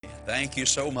Thank you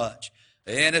so much.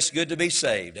 And it's good to be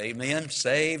saved. Amen.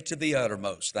 Saved to the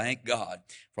uttermost. Thank God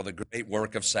for the great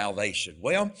work of salvation.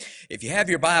 Well, if you have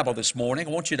your Bible this morning, I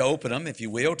want you to open them, if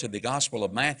you will, to the Gospel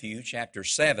of Matthew, chapter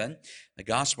 7. The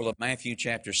Gospel of Matthew,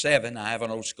 chapter 7. I have an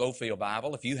old Schofield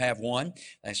Bible. If you have one,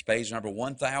 that's page number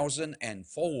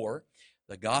 1004.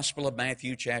 The Gospel of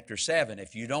Matthew, chapter 7.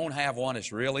 If you don't have one,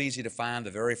 it's real easy to find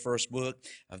the very first book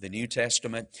of the New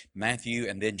Testament, Matthew,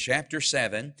 and then chapter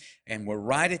 7. And we're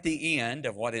right at the end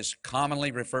of what is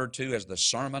commonly referred to as the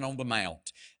Sermon on the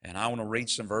Mount. And I want to read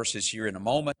some verses here in a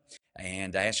moment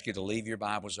and ask you to leave your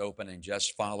Bibles open and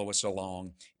just follow us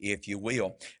along, if you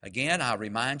will. Again, I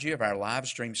remind you of our live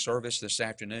stream service this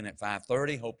afternoon at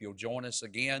 5:30. Hope you'll join us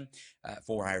again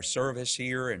for our service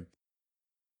here. And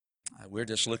we're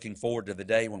just looking forward to the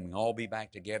day when we'll all be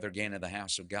back together again in the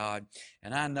house of God.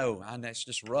 And I know it's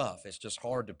just rough. It's just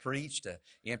hard to preach to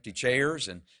empty chairs.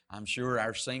 And I'm sure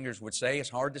our singers would say it's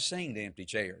hard to sing to empty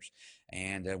chairs.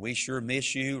 And we sure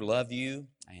miss you, love you,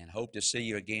 and hope to see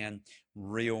you again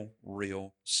real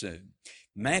soon.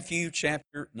 Matthew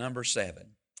chapter number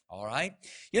 7. All right?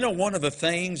 You know, one of the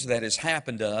things that has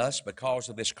happened to us because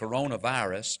of this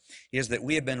coronavirus is that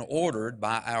we have been ordered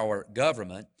by our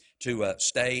government to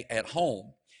stay at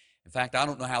home. In fact, I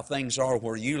don't know how things are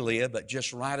where you live, but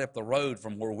just right up the road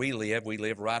from where we live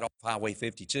right off Highway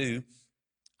 52,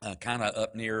 kind of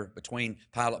up near between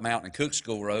Pilot Mountain and Cook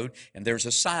School Road, and there's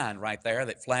a sign right there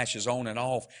that flashes on and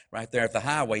off right there at the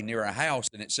highway near our house,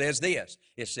 and it says this.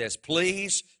 It says,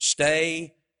 "Please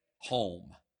stay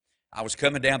home." I was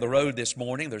coming down the road this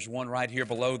morning. There's one right here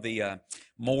below the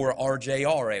Moore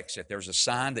RJR exit. There's a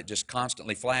sign that just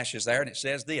constantly flashes there, and it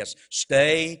says this,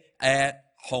 "Stay at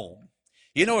home."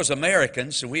 You know, as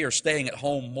Americans, we are staying at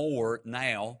home more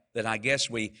now than I guess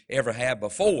we ever have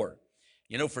before.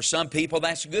 You know, for some people,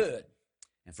 that's good.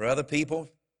 And for other people,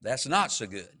 that's not so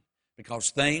good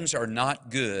because things are not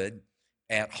good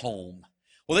at home.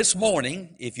 Well, this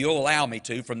morning, if you'll allow me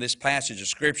to, from this passage of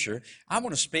Scripture, I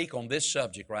want to speak on this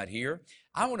subject right here.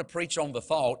 I want to preach on the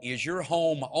thought, is your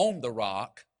home on the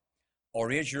rock or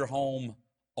is your home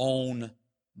on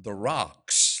the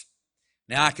rocks?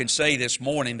 Now, I can say this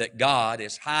morning that God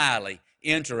is highly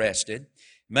interested.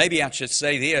 Maybe I should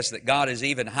say this, that God is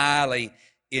even highly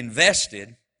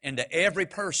invested into every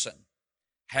person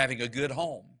having a good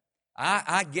home.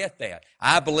 I get that.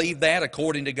 I believe that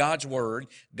according to God's Word.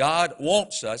 God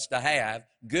wants us to have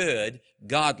good,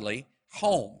 godly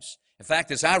homes. In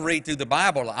fact, as I read through the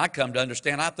Bible, I come to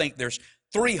understand, I think there's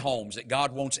 3 homes that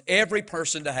God wants every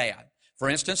person to have. For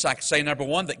instance, I could say, number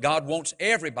 1, that God wants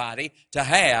everybody to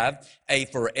have a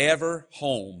forever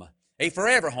home. A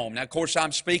forever home. Now, of course,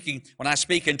 when I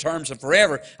speak in terms of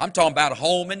forever, I'm talking about a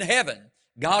home in heaven.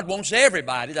 God wants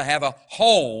everybody to have a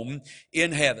home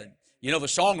in heaven. You know, the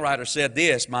songwriter said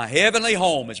this, "My heavenly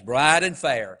home is bright and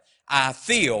fair. I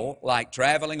feel like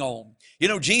traveling home." You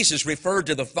know, Jesus referred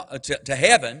to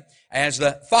heaven as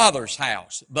the Father's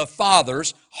house, the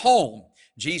Father's home.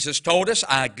 Jesus told us,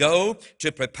 "I go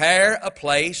to prepare a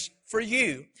place for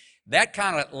you." That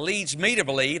kind of leads me to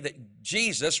believe that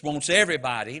Jesus wants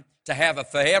everybody to have a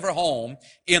forever home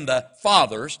in the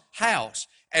Father's house.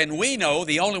 And we know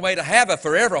the only way to have a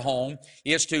forever home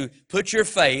is to put your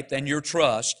faith and your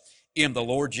trust in the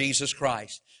Lord Jesus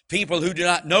Christ. People who do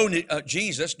not know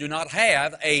Jesus do not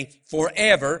have a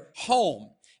forever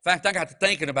home. In fact, I got to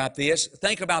thinking about this.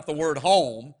 Think about the word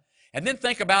home, and then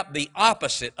think about the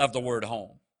opposite of the word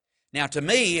home. Now, to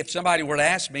me, if somebody were to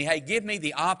ask me, hey, give me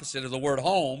the opposite of the word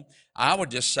home, I would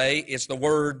just say it's the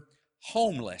word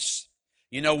homeless.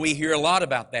 You know, we hear a lot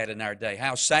about that in our day.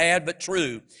 How sad but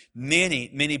true.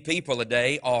 Many people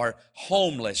today are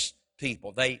homeless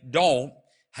people. They don't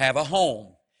have a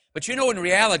home. But you know, in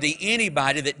reality,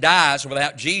 anybody that dies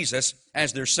without Jesus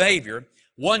as their Savior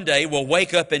one day will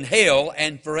wake up in hell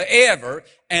and forever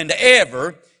and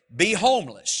ever be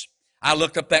homeless. I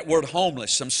looked up that word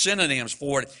homeless, some synonyms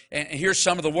for it, and here's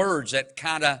some of the words that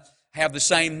kind of have the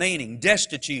same meaning.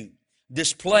 Destitute,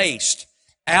 displaced,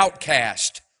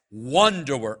 outcast,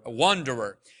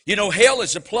 wanderer. You know, hell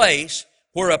is a place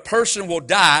where a person will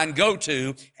die and go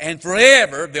to, and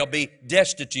forever they'll be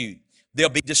destitute. They'll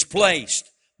be displaced.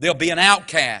 They'll be an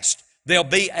outcast. They'll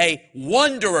be a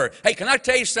wanderer. Hey, can I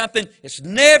tell you something? It's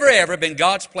never, ever been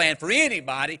God's plan for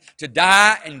anybody to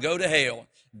die and go to hell.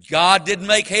 God didn't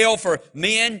make hell for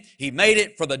men. He made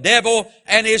it for the devil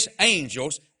and his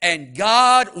angels. And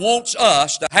God wants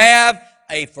us to have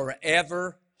a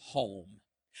forever home.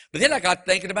 But then I got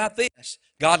thinking about this.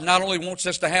 God not only wants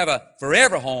us to have a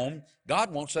forever home, God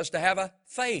wants us to have a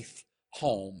faith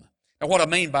home. Now, what I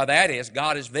mean by that is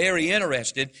God is very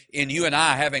interested in you and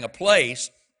I having a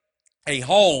place a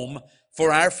home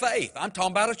for our faith. I'm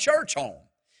talking about a church home.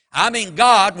 I mean,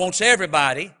 God wants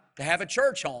everybody to have a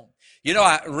church home. You know,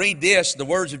 I read this, the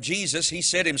words of Jesus. He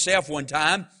said himself one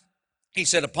time, he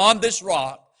said, upon this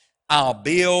rock, I'll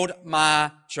build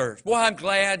my church. Boy, I'm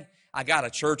glad I got a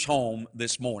church home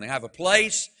this morning. I have a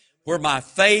place where my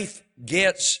faith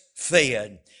gets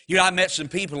fed. You know, I met some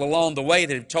people along the way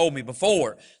that have told me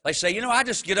before. They say, you know, I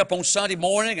just get up on Sunday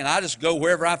morning and I just go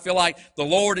wherever I feel like the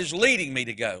Lord is leading me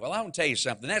to go. Well, I want to tell you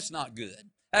something. That's not good.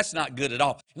 That's not good at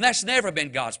all. And that's never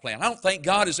been God's plan. I don't think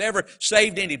God has ever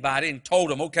saved anybody and told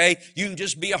them, okay, you can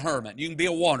just be a hermit. You can be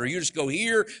a wanderer. You just go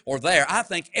here or there. I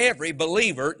think every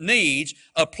believer needs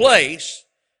a place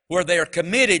where they're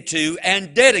committed to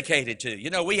and dedicated to. You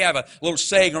know, we have a little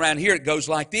saying around here that goes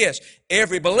like this.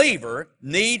 Every believer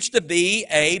needs to be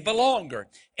a belonger.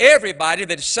 Everybody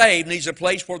that is saved needs a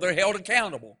place where they're held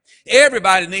accountable.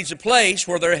 Everybody needs a place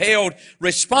where they're held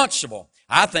responsible.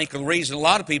 I think the reason a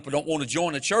lot of people don't want to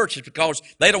join a church is because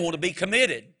they don't want to be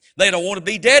committed. They don't want to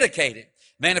be dedicated.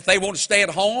 Man, if they want to stay at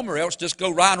home or else just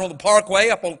go ride on the parkway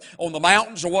up on the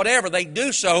mountains or whatever, they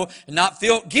do so and not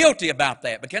feel guilty about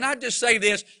that. But can I just say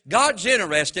this? God's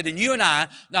interested in you and I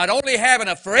not only having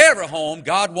a forever home,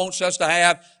 God wants us to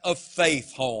have a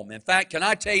faith home. In fact, can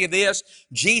I tell you this?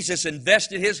 Jesus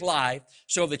invested His life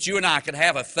so that you and I could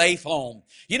have a faith home.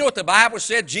 You know what the Bible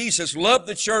said? Jesus loved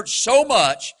the church so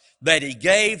much that He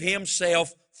gave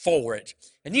Himself for it.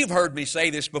 And you've heard me say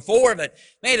this before, but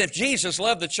man, if Jesus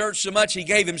loved the church so much He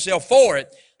gave Himself for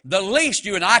it, the least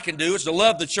you and I can do is to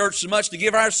love the church so much to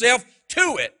give ourselves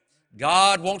to it.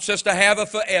 God wants us to have a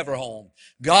forever home.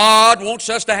 God wants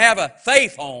us to have a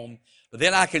faith home. But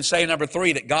then I can say, number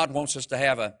 3, that God wants us to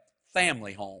have a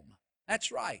family home.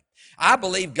 That's right. I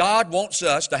believe God wants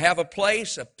us to have a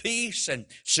place of peace and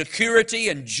security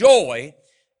and joy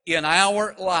in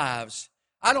our lives.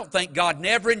 I don't think God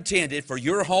never intended for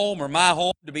your home or my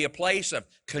home to be a place of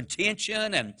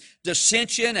contention and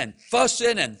dissension and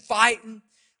fussing and fighting,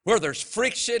 where there's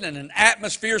friction and an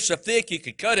atmosphere so thick you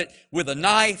could cut it with a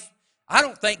knife. I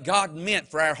don't think God meant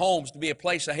for our homes to be a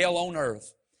place of hell on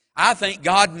earth. I think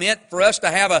God meant for us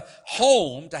to have a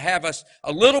home, to have us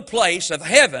a little place of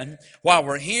heaven while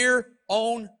we're here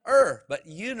on earth. But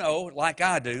you know, like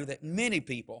I do, that many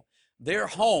people, their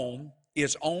home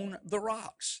is on the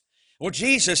rocks. Well,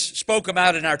 Jesus spoke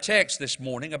about in our text this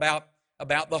morning about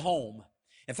the home.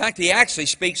 In fact, He actually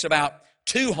speaks about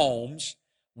 2 homes.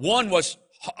 One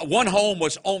home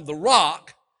was on the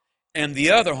rock, and the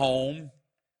other home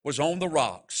was on the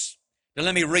rocks. Now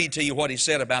let me read to you what He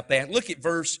said about that. Look at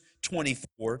verse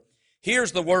 24.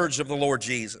 Here's the words of the Lord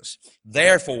Jesus.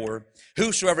 Therefore,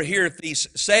 whosoever heareth these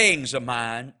sayings of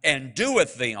mine and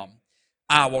doeth them,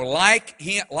 I will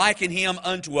liken him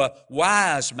unto a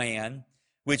wise man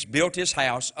which built his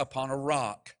house upon a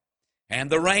rock. And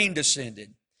the rain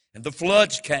descended, and the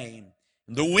floods came,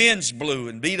 and the winds blew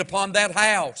and beat upon that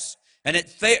house, and it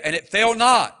fell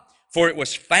not, for it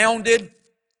was founded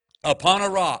upon a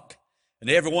rock.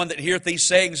 And everyone that heareth these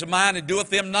sayings of mine and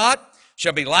doeth them not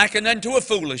shall be likened unto a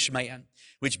foolish man,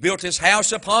 which built his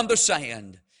house upon the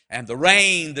sand. And the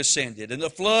rain descended, and the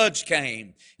floods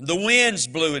came, and the winds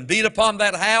blew and beat upon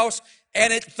that house,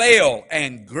 and it fell,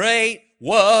 and great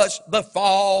was the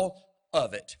fall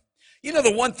of it. You know,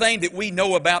 the one thing that we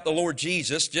know about the Lord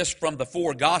Jesus, just from the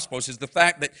 4 Gospels, is the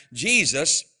fact that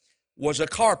Jesus was a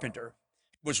carpenter.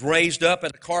 He was raised up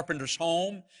at a carpenter's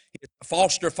home. His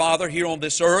foster father here on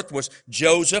this earth was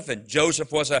Joseph, and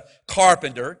Joseph was a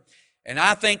carpenter. And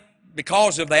I think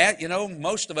because of that, you know,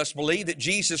 most of us believe that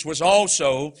Jesus was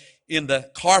also in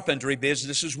the carpentry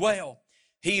business as well.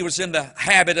 He was in the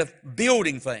habit of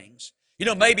building things. You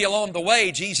know, maybe along the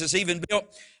way, Jesus even built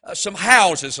some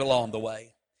houses along the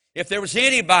way. If there was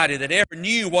anybody that ever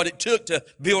knew what it took to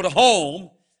build a home,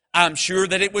 I'm sure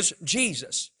that it was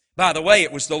Jesus. By the way,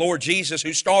 it was the Lord Jesus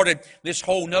who started this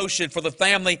whole notion for the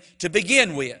family to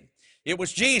begin with. It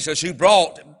was Jesus who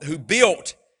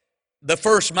built the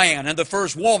first man and the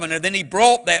first woman, and then He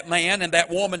brought that man and that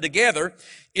woman together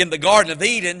in the Garden of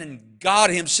Eden, and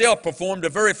God Himself performed the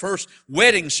very first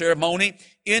wedding ceremony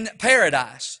in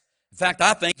paradise. In fact,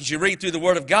 I think as you read through the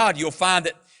Word of God, you'll find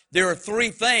that there are 3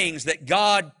 things that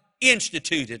God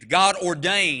instituted, God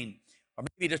ordained, or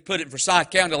maybe just put it in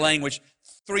Forsyth County language,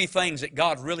 3 things that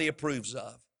God really approves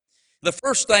of. The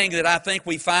first thing that I think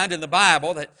we find in the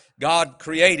Bible that God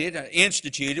created and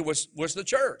instituted was the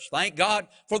church. Thank God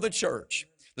for the church.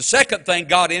 The second thing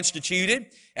God instituted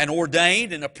and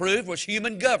ordained and approved was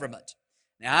human government.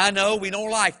 Now, I know we don't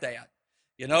like that.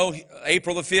 You know,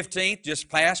 April the 15th just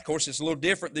passed. Of course, it's a little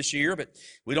different this year, but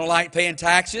we don't like paying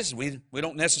taxes. We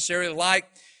don't necessarily like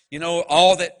you know,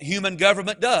 all that human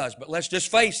government does. But let's just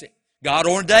face it, God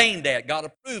ordained that. God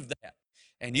approved that.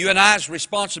 And you and I's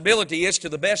responsibility is, to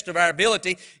the best of our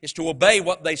ability, is to obey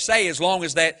what they say, as long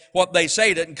as that what they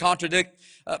say doesn't contradict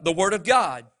the Word of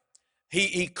God.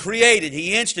 He created,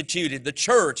 He instituted the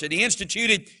church, and He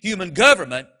instituted human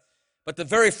government. But the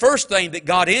very first thing that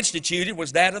God instituted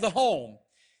was that of the home.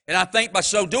 And I think by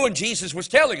so doing, Jesus was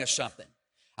telling us something.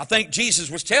 I think Jesus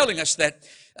was telling us that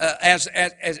as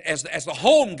the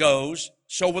home goes,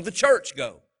 so will the church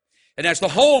go. And as the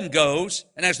home goes,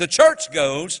 and as the church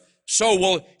goes, so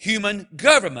will human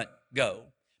government go.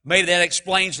 Maybe that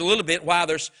explains a little bit why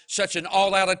there's such an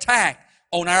all-out attack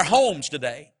on our homes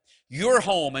today. Your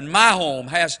home and my home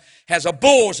has a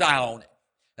bullseye on it.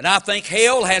 And I think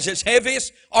hell has its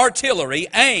heaviest artillery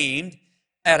aimed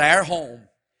at our home.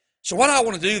 So what I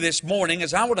want to do this morning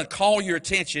is I want to call your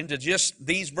attention to just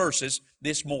these verses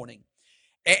this morning.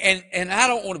 And I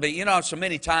don't want to be, you know, so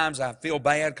many times I feel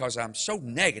bad because I'm so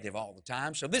negative all the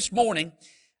time. So this morning,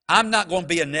 I'm not going to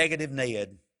be a negative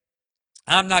Ned.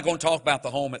 I'm not going to talk about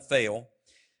the home that fell.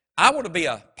 I want to be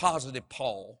a positive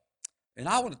Paul. And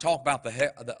I want to talk about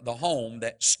the home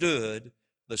that stood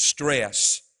the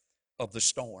stress of the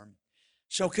storm.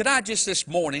 So could I just this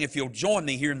morning, if you'll join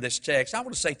me here in this text, I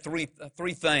want to say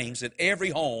three things that every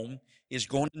home is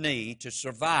going to need to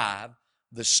survive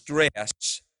the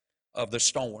stress of the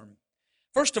storm.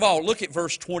 First of all, look at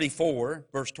verse 24,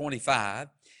 verse 25.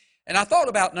 And I thought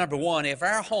about, number one, if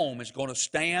our home is going to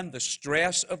stand the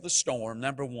stress of the storm,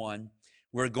 number one,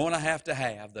 we're going to have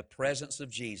the presence of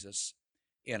Jesus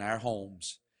in our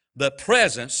homes. The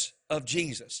presence of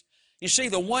Jesus. You see,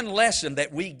 the one lesson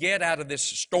that we get out of this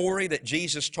story that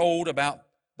Jesus told about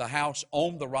the house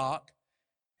on the rock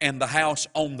and the house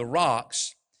on the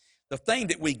rocks, the thing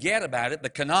that we get about it,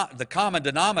 the common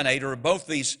denominator of both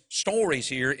these stories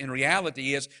here in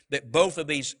reality is that both of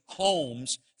these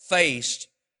homes faced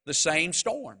the same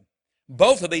storm.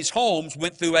 Both of these homes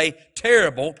went through a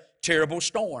terrible, terrible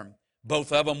storm.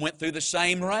 Both of them went through the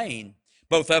same rain.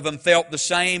 Both of them felt the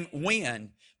same wind.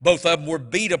 Both of them were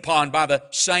beat upon by the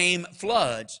same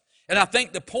floods. And I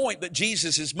think the point that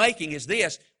Jesus is making is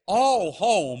this: all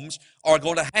homes are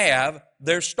going to have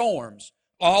their storms.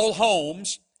 All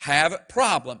homes have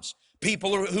problems.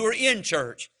 People who are in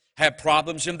church have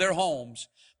problems in their homes.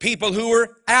 People who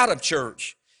are out of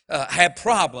church have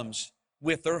problems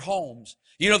with their homes.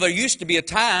 You know, there used to be a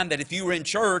time that if you were in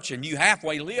church and you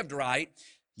halfway lived right,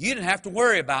 you didn't have to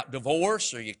worry about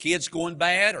divorce or your kids going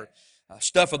bad or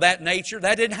stuff of that nature.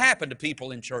 That didn't happen to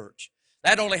people in church.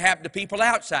 That only happened to people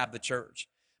outside the church.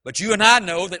 But you and I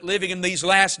know that living in these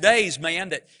last days, man,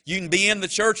 that you can be in the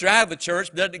church or out of the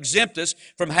church, doesn't exempt us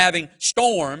from having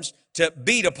storms to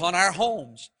beat upon our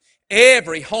homes.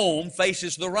 Every home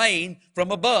faces the rain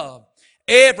from above.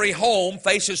 Every home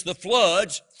faces the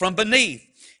floods from beneath.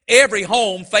 Every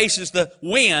home faces the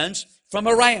winds from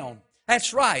around.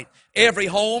 That's right. Every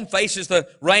home faces the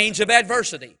rains of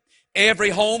adversity. Every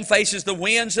home faces the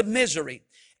winds of misery.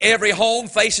 Every home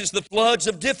faces the floods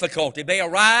of difficulty. They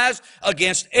arise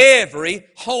against every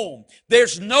home.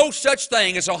 There's no such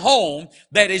thing as a home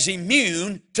that is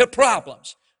immune to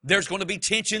problems. There's going to be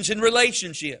tensions in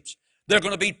relationships. There are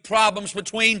going to be problems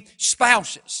between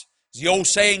spouses. As the old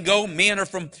saying goes, men are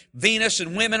from Venus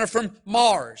and women are from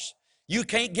Mars. You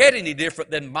can't get any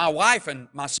different than my wife and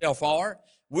myself are.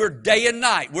 We're day and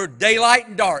night. We're daylight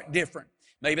and dark different.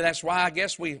 Maybe that's why I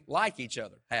guess we like each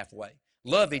other halfway,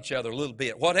 love each other a little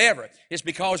bit, whatever. It's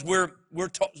because we're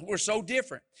so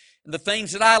different. And the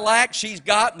things that I lack, she's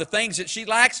got, and the things that she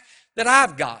lacks, that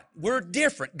I've got. We're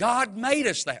different. God made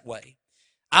us that way.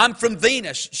 I'm from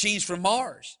Venus. She's from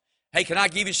Mars. Hey, can I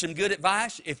give you some good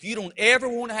advice? If you don't ever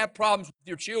want to have problems with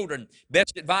your children,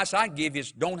 best advice I can give you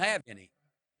is don't have any.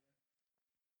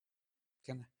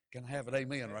 Can I have an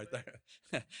amen right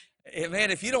there? Man,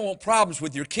 if you don't want problems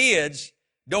with your kids,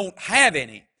 don't have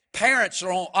any. Parents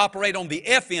operate on the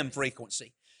FM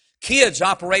frequency. Kids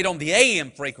operate on the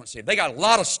AM frequency. They got a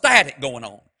lot of static going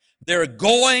on. There are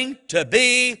going to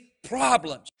be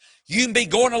problems. You can be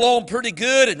going along pretty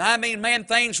good, and I mean, man,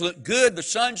 things look good, the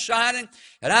sun's shining,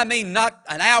 and I mean, not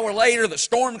an hour later, the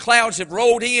storm clouds have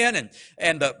rolled in,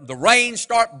 and the rain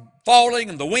start falling,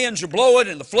 and the winds are blowing,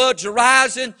 and the floods are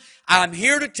rising. I'm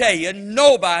here to tell you,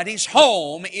 nobody's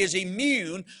home is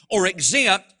immune or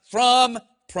exempt from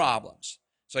problems.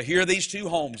 So here are these two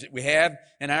homes that we have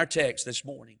in our text this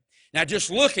morning. Now, just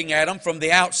looking at them from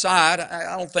the outside,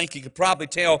 I don't think you could probably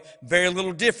tell very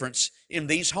little difference in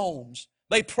these homes.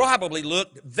 They probably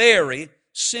looked very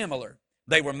similar.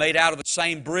 They were made out of the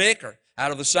same brick or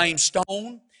out of the same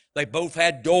stone. They both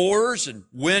had doors and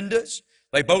windows.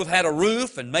 They both had a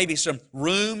roof and maybe some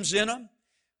rooms in them.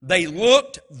 They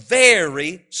looked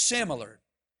very similar.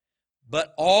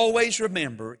 But always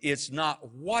remember, it's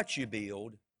not what you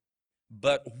build,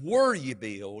 but where you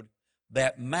build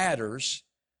that matters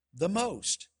the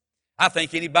most. I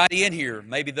think anybody in here,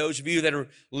 maybe those of you that are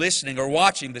listening or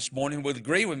watching this morning, would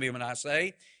agree with me when I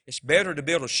say it's better to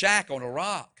build a shack on a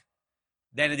rock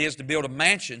than it is to build a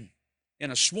mansion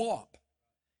in a swamp.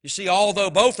 You see, although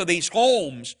both of these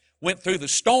homes went through the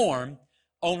storm,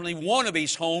 only one of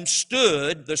these homes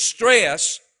stood the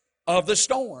stress of the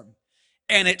storm.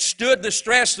 And it stood the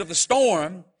stress of the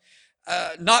storm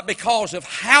not because of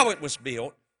how it was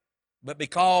built, but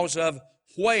because of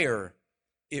where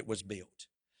it was built.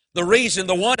 The reason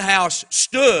the one house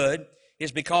stood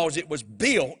is because it was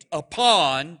built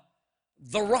upon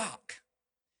the rock.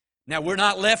 Now, we're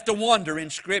not left to wonder in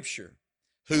Scripture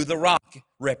who the rock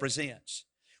represents.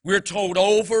 We're told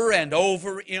over and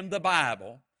over in the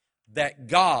Bible that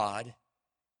God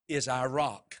is our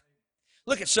rock.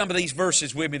 Look at some of these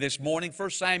verses with me this morning. 1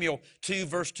 Samuel 2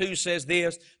 verse 2 says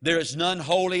this, "There is none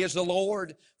holy as the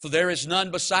Lord, for there is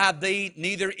none beside thee,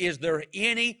 neither is there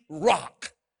any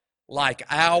rock like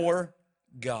our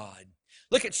God."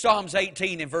 Look at Psalms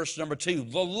 18 and verse number 2.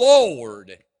 "The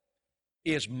Lord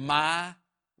is my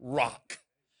rock."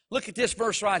 Look at this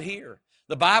verse right here.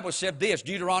 The Bible said this,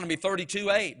 Deuteronomy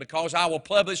 32:8, "Because I will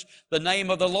publish the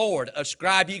name of the Lord,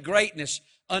 ascribe ye greatness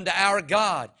unto our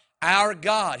God." Our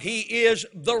God, He is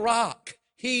the rock.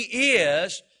 He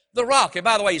is the rock. And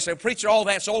by the way, you say, "Preacher, all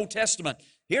that's Old Testament."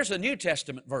 Here's a New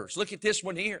Testament verse. Look at this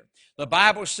one here. The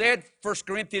Bible said, 1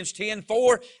 Corinthians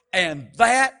 10:4, "And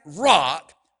that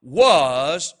rock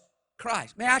was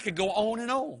Christ." Man, I could go on and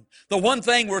on. The one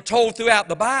thing we're told throughout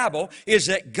the Bible is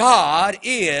that God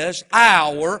is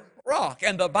our rock.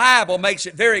 And the Bible makes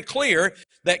it very clear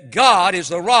that God is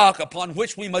the rock upon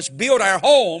which we must build our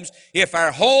homes if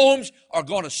our homes are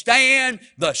going to stand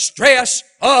the stress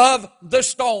of the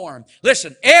storm.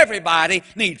 Listen, everybody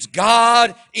needs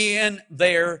God in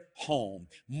their home.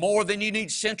 More than you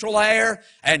need central air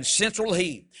and central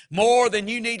heat. More than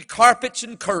you need carpets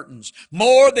and curtains.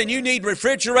 More than you need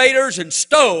refrigerators and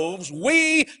stoves.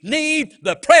 We need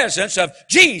the presence of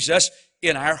Jesus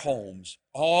in our homes.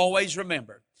 Always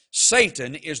remember,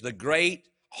 Satan is the great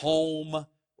home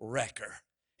wrecker.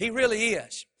 He really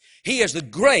is. He is the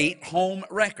great home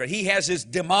wrecker. He has his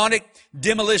demonic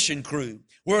demolition crew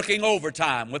working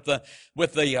overtime with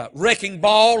the wrecking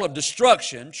ball of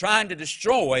destruction, trying to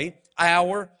destroy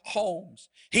our homes.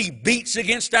 He beats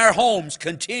against our homes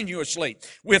continuously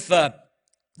with the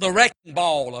wrecking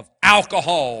ball of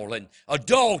alcohol and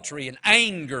adultery and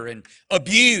anger and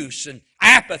abuse and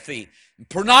apathy and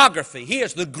pornography. He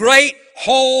is the great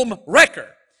home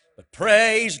wrecker. But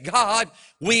praise God,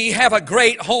 we have a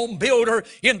great home builder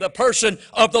in the person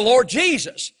of the Lord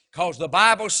Jesus. Because the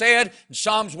Bible said in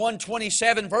Psalms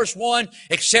 127 verse 1,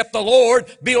 "Except the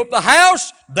Lord build the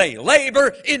house, they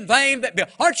labor in vain that build."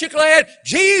 Aren't you glad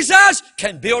Jesus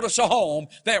can build us a home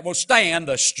that will stand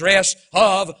the stress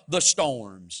of the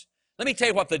storms? Let me tell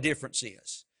you what the difference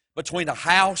is between a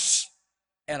house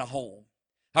and a home.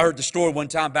 I heard the story one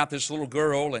time about this little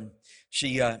girl, and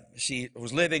she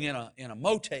was living in a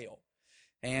motel.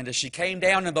 And as she came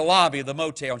down in the lobby of the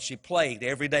motel, and she played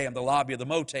every day in the lobby of the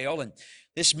motel, and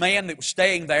this man that was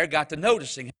staying there got to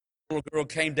noticing her. The little girl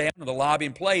came down in the lobby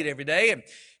and played every day. And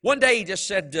one day he just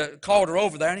said, called her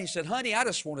over there, and he said, "Honey, I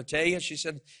just want to tell you." She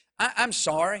said, I'm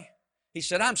sorry. He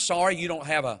said, "I'm sorry you don't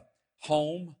have a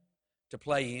home to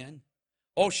play in."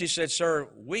 "Oh," she said, "Sir,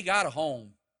 we got a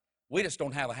home. We just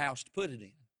don't have a house to put it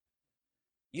in."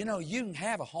 You know, you can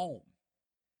have a home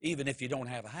even if you don't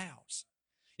have a house.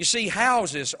 You see,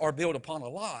 houses are built upon a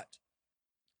lot.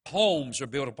 Homes are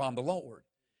built upon the Lord.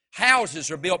 Houses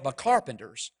are built by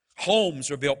carpenters. Homes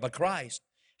are built by Christ.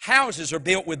 Houses are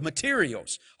built with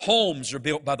materials. Homes are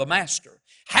built by the Master.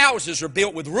 Houses are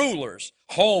built with rulers.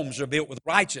 Homes are built with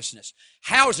righteousness.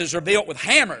 Houses are built with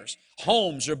hammers.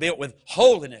 Homes are built with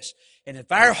holiness. And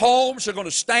if our homes are going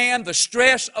to stand the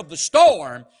stress of the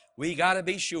storm, we got to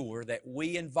be sure that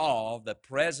we involve the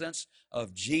presence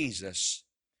of Jesus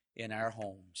in our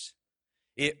homes.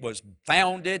 It was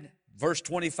founded, verse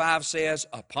 25 says,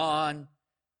 upon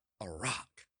a rock.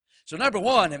 So number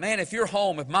one, man, if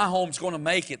my home's going to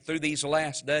make it through these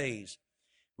last days,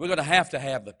 we're going to have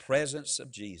the presence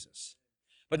of Jesus.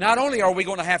 But not only are we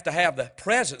going to have the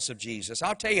presence of Jesus,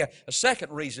 I'll tell you a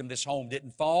second reason this home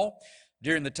didn't fall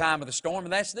during the time of the storm,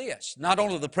 and that's this. Not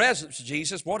only the presence of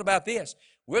Jesus, what about this?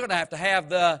 We're going to have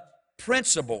the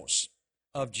principles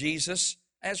of Jesus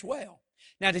as well.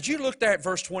 Now, did you look there at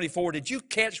verse 24? Did you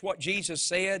catch what Jesus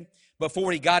said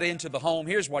before he got into the home,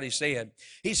 here's what he said.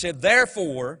 He said,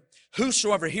 therefore,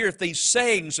 whosoever heareth these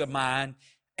sayings of mine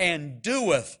and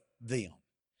doeth them.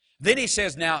 Then he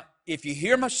says, now, if you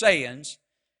hear my sayings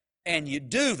and you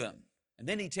do them, and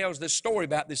then he tells this story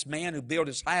about this man who built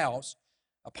his house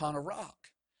upon a rock.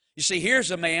 You see,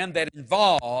 here's a man that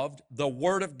involved the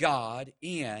Word of God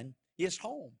in his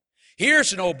home.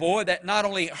 Here's an old boy that not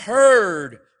only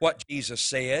heard what Jesus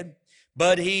said,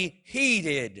 but he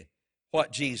heeded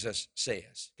what Jesus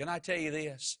says. Can I tell you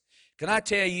this? Can I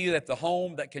tell you that the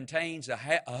home that contains a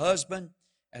husband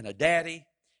and a daddy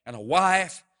and a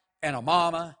wife and a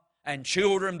mama and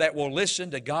children that will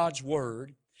listen to God's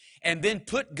Word and then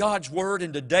put God's Word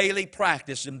into daily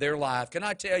practice in their life, can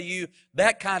I tell you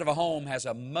that kind of a home has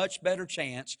a much better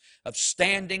chance of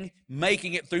standing,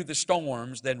 making it through the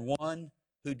storms than one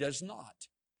who does not.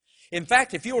 In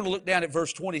fact, if you want to look down at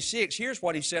verse 26, here's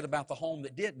what he said about the home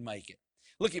that didn't make it.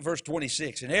 Look at verse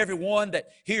 26. And everyone that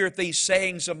heareth these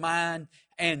sayings of mine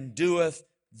and doeth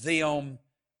them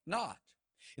not.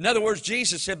 In other words,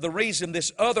 Jesus said the reason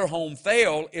this other home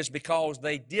failed is because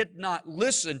they did not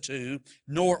listen to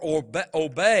nor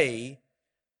obey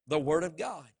the Word of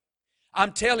God.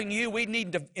 I'm telling you, we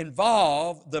need to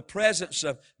involve the presence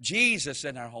of Jesus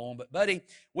in our home. But, buddy,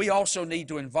 we also need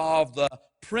to involve the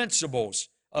principles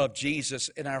of Jesus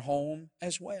in our home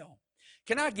as well.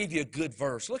 Can I give you a good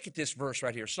verse? Look at this verse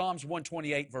right here, Psalms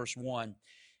 128, verse 1.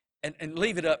 And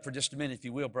leave it up for just a minute, if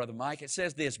you will, Brother Mike. It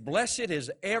says this, blessed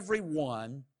is every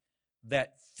one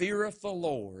that feareth the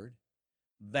Lord,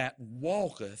 that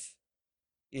walketh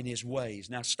in His ways.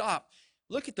 Now stop.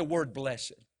 Look at the word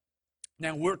blessed.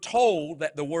 Now we're told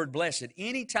that the word blessed,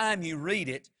 anytime you read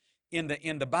it in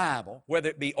the Bible, whether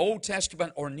it be Old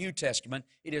Testament or New Testament,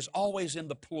 it is always in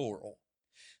the plural.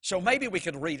 So maybe we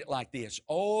could read it like this,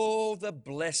 oh, the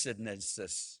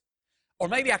blessednesses. Or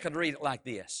maybe I could read it like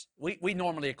this. We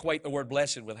normally equate the word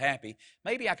blessed with happy.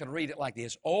 Maybe I could read it like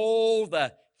this, oh,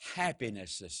 the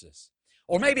happinesses.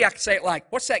 Or maybe I could say it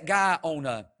like, what's that guy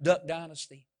on Duck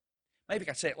Dynasty? Maybe I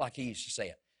could say it like he used to say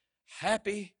it.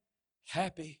 Happy,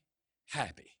 happy,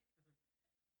 happy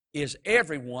is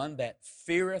everyone that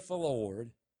feareth the Lord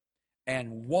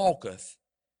and walketh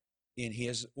in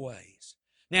His ways.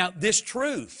 Now, this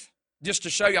truth, just to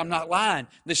show you I'm not lying,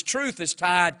 this truth is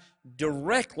tied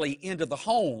directly into the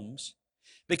homes,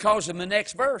 because in the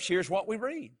next verse, here's what we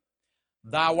read.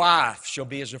 Thy wife shall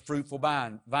be as a fruitful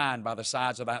vine by the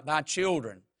sides of thy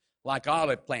children, like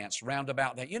olive plants round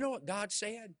about that. You know what God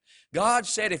said? God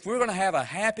said if we're going to have a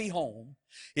happy home,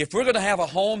 if we're going to have a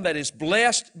home that is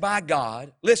blessed by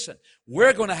God, listen,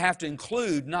 we're going to have to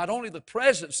include not only the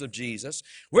presence of Jesus,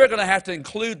 we're going to have to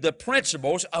include the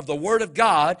principles of the Word of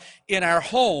God in our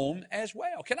home as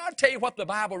well. Can I tell you what the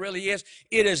Bible really is?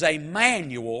 It is a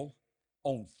manual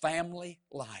on family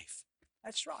life.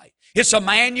 That's right. It's a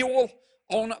manual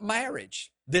on marriage.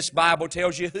 This Bible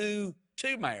tells you who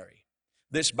to marry.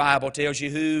 This Bible tells you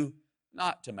who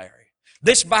not to marry.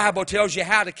 This Bible tells you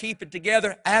how to keep it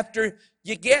together after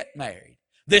you get married.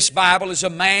 This Bible is a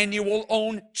manual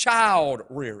on child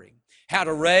rearing, how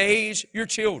to raise your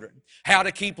children, how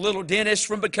to keep little Dennis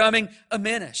from becoming a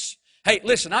menace. Hey,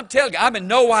 listen, I'm telling you, I'm in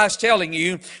no wise telling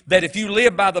you that if you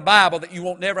live by the Bible that you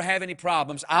won't never have any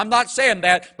problems. I'm not saying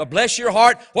that, but bless your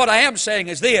heart, what I am saying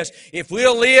is this. If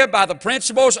we'll live by the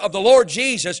principles of the Lord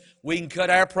Jesus, we can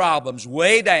cut our problems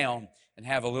way down and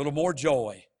have a little more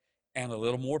joy and a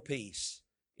little more peace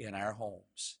in our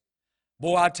homes.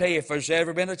 Boy, I tell you, if there's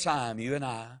ever been a time you and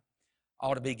I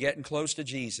ought to be getting close to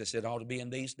Jesus, it ought to be in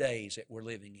these days that we're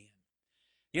living in.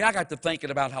 You know, I got to thinking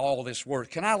about how all this works.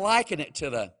 Can I liken it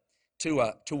to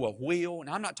a wheel? And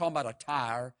I'm not talking about a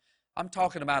tire. I'm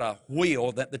talking about a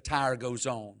wheel that the tire goes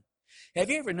on. Have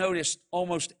you ever noticed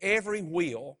almost every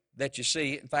wheel that you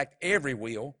see, in fact, every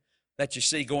wheel that you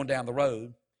see going down the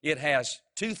road, it has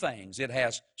two things. It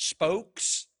has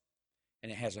spokes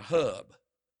and it has a hub.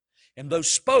 And those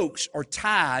spokes are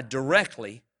tied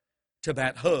directly to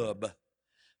that hub.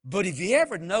 But have you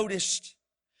ever noticed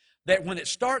that when it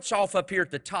starts off up here at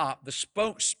the top, the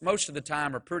spokes most of the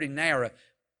time are pretty narrow,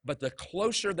 but the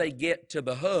closer they get to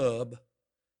the hub,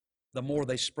 the more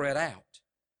they spread out.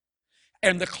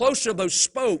 And the closer those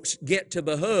spokes get to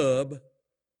the hub,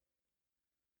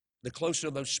 the closer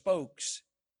those spokes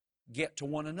get to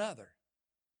one another.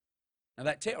 Now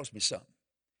that tells me something.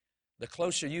 The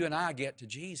closer you and I get to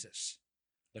Jesus,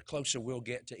 the closer we'll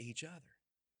get to each other.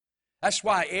 That's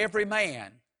why every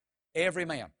man,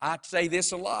 I say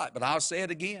this a lot, but I'll say it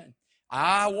again.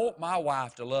 I want my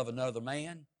wife to love another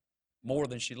man more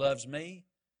than she loves me,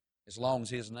 as long as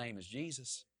his name is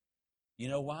Jesus. You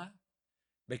know why?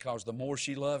 Because the more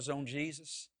she loves on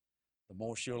Jesus, the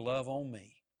more she'll love on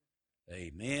me.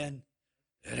 Amen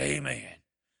and amen.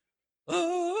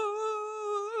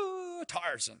 Oh,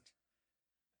 Tarzan.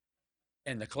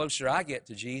 And the closer I get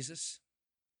to Jesus,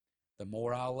 the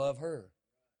more I'll love her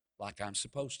like I'm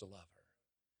supposed to love her.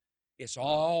 It's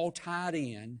all tied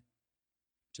in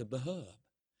to the hub.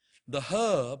 The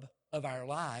hub of our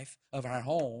life, of our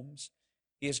homes,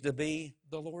 is to be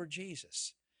the Lord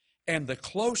Jesus. And the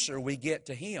closer we get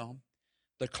to Him,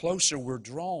 the closer we're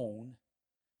drawn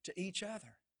to each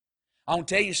other. I want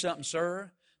to tell you something,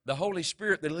 sir. The Holy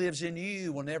Spirit that lives in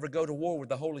you will never go to war with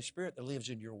the Holy Spirit that lives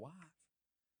in your wife,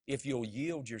 if you'll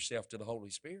yield yourself to the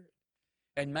Holy Spirit.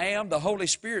 And ma'am, the Holy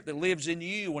Spirit that lives in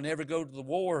you will never go to the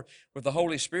war with the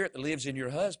Holy Spirit that lives in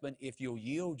your husband if you'll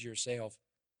yield yourself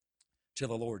to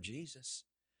the Lord Jesus.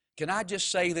 Can I just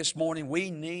say this morning,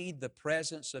 we need the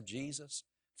presence of Jesus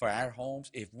for our homes.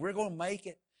 If we're going to make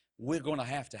it, we're going to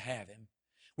have Him.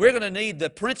 We're going to need the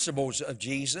principles of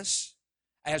Jesus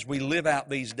as we live out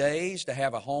these days to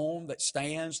have a home that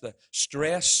stands the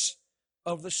stress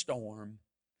of the storm.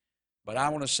 But I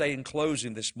want to say in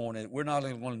closing this morning, we're not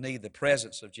only going to need the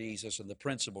presence of Jesus and the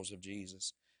principles of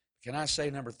Jesus. Can I say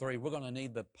number 3, we're going to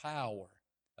need the power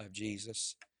of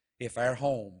Jesus if our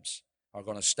homes are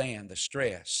going to stand the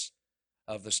stress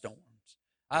of the storms.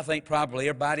 I think probably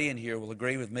everybody in here will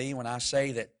agree with me when I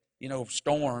say that,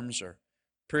 storms are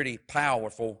pretty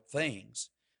powerful things.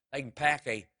 They can pack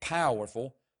a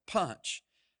powerful punch.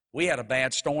 We had a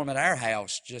bad storm at our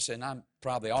house, and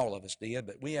probably all of us did,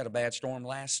 but we had a bad storm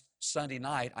last Sunday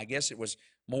night. I guess it was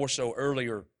more so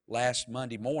earlier last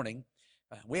Monday morning.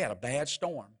 We had a bad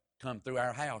storm come through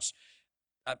our house.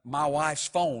 My wife's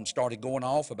phone started going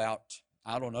off about,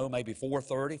 I don't know, maybe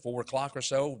 4:30, 4 o'clock or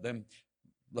so.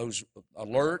 Those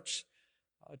alerts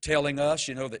telling us,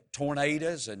 that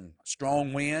tornadoes and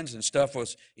strong winds and stuff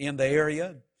was in the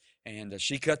area. And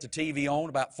she cut the TV on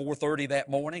about 4:30 that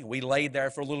morning. We laid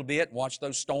there for a little bit, watched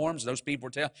those storms. Those people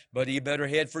were telling, buddy, you better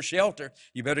head for shelter.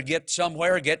 You better get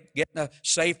somewhere, get in a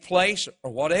safe place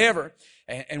or whatever.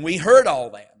 And we heard all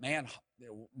that. Man,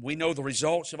 we know the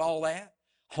results of all that.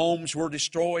 Homes were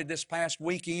destroyed this past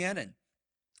weekend,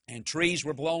 and trees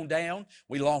were blown down.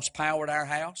 We lost power at our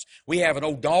house. We have an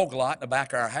old dog lot in the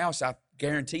back of our house. I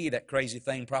guarantee you that crazy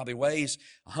thing probably weighs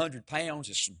 100 pounds.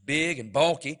 It's big and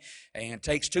bulky, and it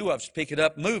takes 2 of us to pick it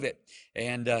up and move it.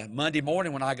 And Monday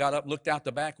morning when I got up and looked out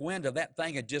the back window, that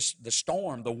thing had just, the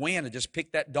storm, the wind had just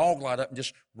picked that dog lot up and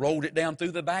just rolled it down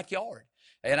through the backyard.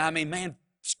 And I mean, man,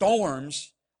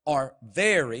 storms are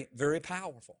very, very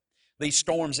powerful. These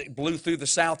storms that blew through the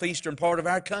southeastern part of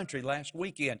our country last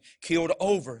weekend killed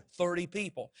over 30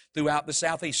 people throughout the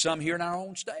southeast, some here in our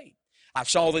own state. I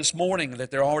saw this morning that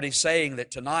they're already saying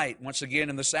that tonight, once again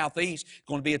in the southeast,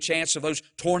 going to be a chance of those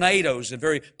tornadoes and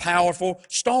very powerful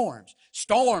storms.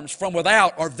 Storms from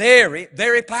without are very,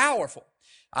 very powerful.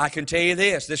 I can tell you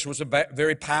this was a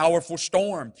very powerful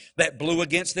storm that blew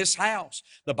against this house.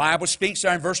 The Bible speaks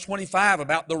there in verse 25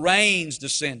 about the rains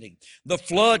descending. The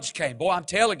floods came. Boy, I'm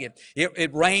telling you,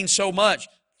 it rained so much.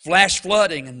 Flash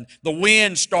flooding, and the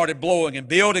wind started blowing and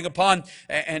building upon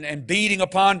and beating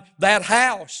upon that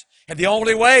house. And the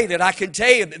only way that I can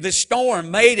tell you that this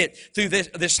storm made it through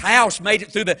this house, made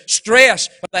it through the stress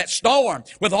of that storm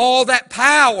with all that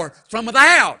power from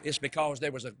without is because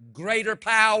there was a greater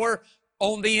power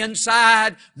on the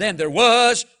inside than there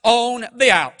was on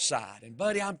the outside. And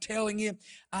buddy, I'm telling you,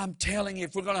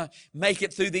 if we're going to make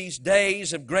it through these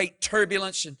days of great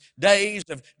turbulence and days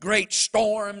of great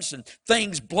storms and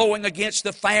things blowing against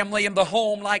the family and the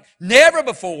home like never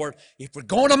before, if we're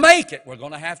going to make it, we're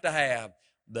going to have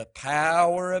the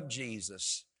power of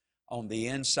Jesus on the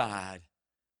inside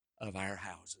of our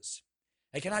houses.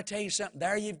 Hey, can I tell you something?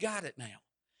 There you've got it now.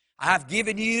 I've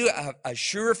given you a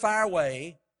surefire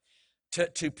way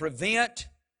to prevent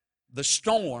the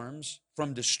storms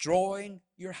from destroying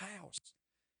your house.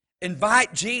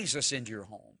 Invite Jesus into your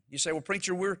home. You say, well,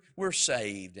 preacher, we're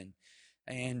saved,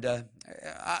 and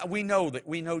we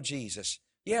know Jesus.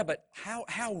 Yeah, but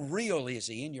how real is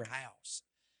He in your house?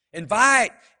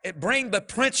 Bring the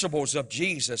principles of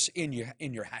Jesus in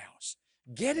your house.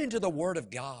 Get into the Word of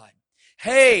God.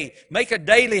 Hey, make a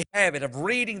daily habit of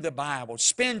reading the Bible.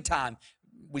 Spend time.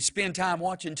 We spend time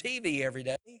watching TV every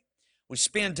day. We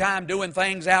spend time doing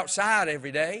things outside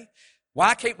every day.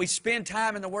 Why can't we spend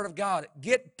time in the Word of God?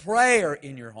 Get prayer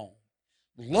in your home.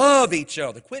 Love each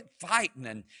other. Quit fighting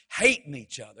and hating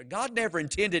each other. God never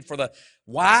intended for the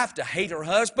wife to hate her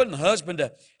husband, and the husband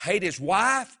to hate his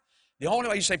wife. The only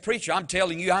way you say, preacher, I'm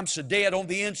telling you, I'm so dead on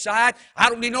the inside, I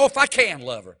don't even know if I can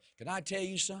love her. Can I tell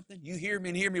you something? You hear me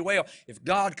and hear me well. If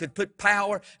God could put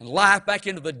power and life back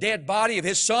into the dead body of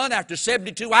His Son after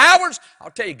 72 hours,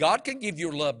 I'll tell you, God can give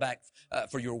your love back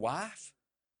for your wife.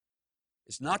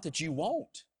 It's not that you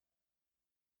won't.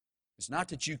 It's not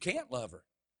that you can't love her.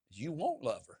 You won't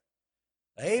love her.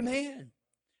 Amen.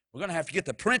 We're going to have to get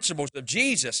the principles of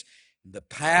Jesus, the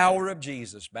power of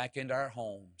Jesus back into our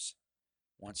homes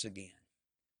once again.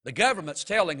 The government's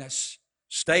telling us,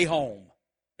 stay home.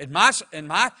 In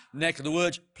my neck of the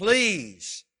woods,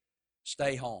 please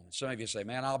stay home. Some of you say,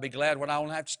 man, I'll be glad when I don't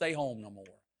have to stay home no more.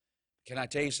 Can I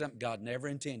tell you something? God never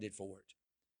intended for it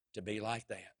to be like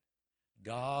that.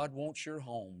 God wants your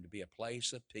home to be a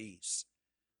place of peace,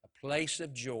 a place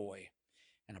of joy,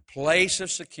 and a place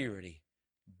of security.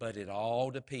 But it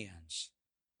all depends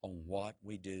on what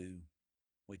we do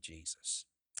with Jesus.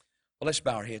 Well, let's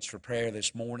bow our heads for prayer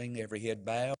this morning, every head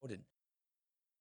bowed. And